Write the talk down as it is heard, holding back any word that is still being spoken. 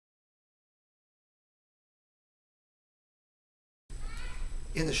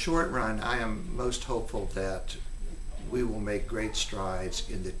In the short run, I am most hopeful that we will make great strides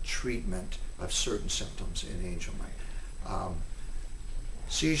in the treatment of certain symptoms in Angelman.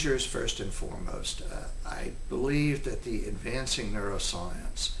 Seizures first and foremost. I believe that the advancing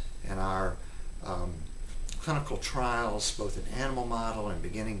neuroscience and our clinical trials, both in animal model and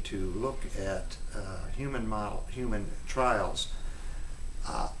beginning to look at human trials,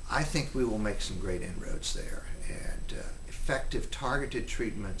 I think we will make some great inroads there, and effective targeted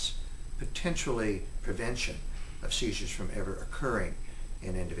treatments, potentially prevention of seizures from ever occurring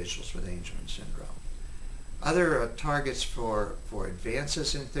in individuals with Angelman syndrome. Other targets for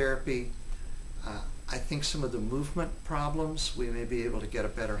advances in therapy, I think some of the movement problems we may be able to get a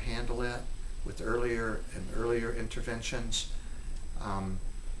better handle at with earlier interventions.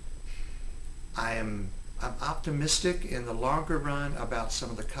 I'm optimistic in the longer run about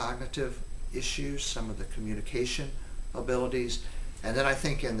some of the cognitive issues, some of the communication abilities, and then I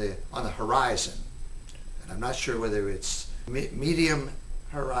think on the horizon, and I'm not sure whether it's medium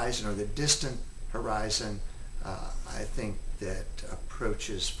horizon or the distant horizon, I think that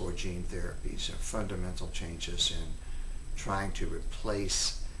approaches for gene therapies are fundamental changes in trying to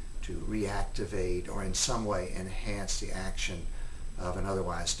replace, to reactivate, or in some way enhance the action of an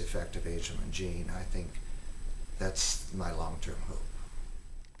otherwise defective Angelman gene. I think that's my long-term hope.